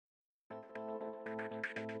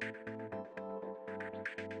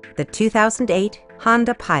The 2008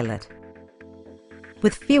 Honda Pilot.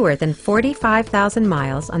 With fewer than 45,000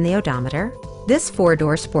 miles on the odometer, this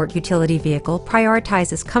four-door sport utility vehicle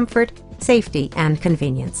prioritizes comfort, safety, and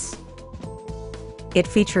convenience. It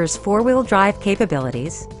features four-wheel drive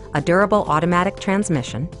capabilities, a durable automatic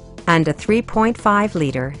transmission, and a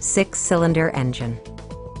 3.5-liter six-cylinder engine.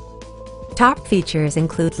 Top features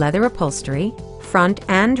include leather upholstery, front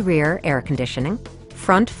and rear air conditioning,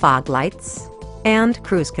 front fog lights, and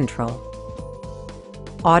cruise control.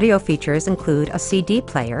 Audio features include a CD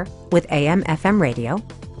player with AM/FM radio,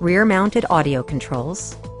 rear-mounted audio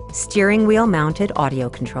controls, steering wheel-mounted audio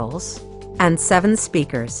controls, and 7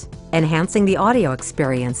 speakers, enhancing the audio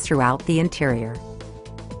experience throughout the interior.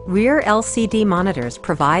 Rear LCD monitors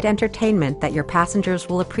provide entertainment that your passengers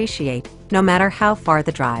will appreciate no matter how far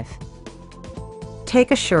the drive.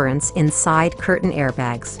 Take assurance in side curtain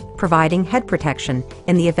airbags, providing head protection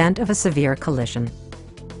in the event of a severe collision.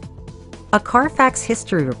 A Carfax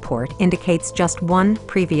history report indicates just one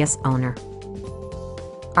previous owner.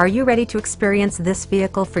 Are you ready to experience this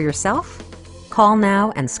vehicle for yourself? Call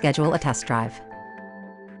now and schedule a test drive.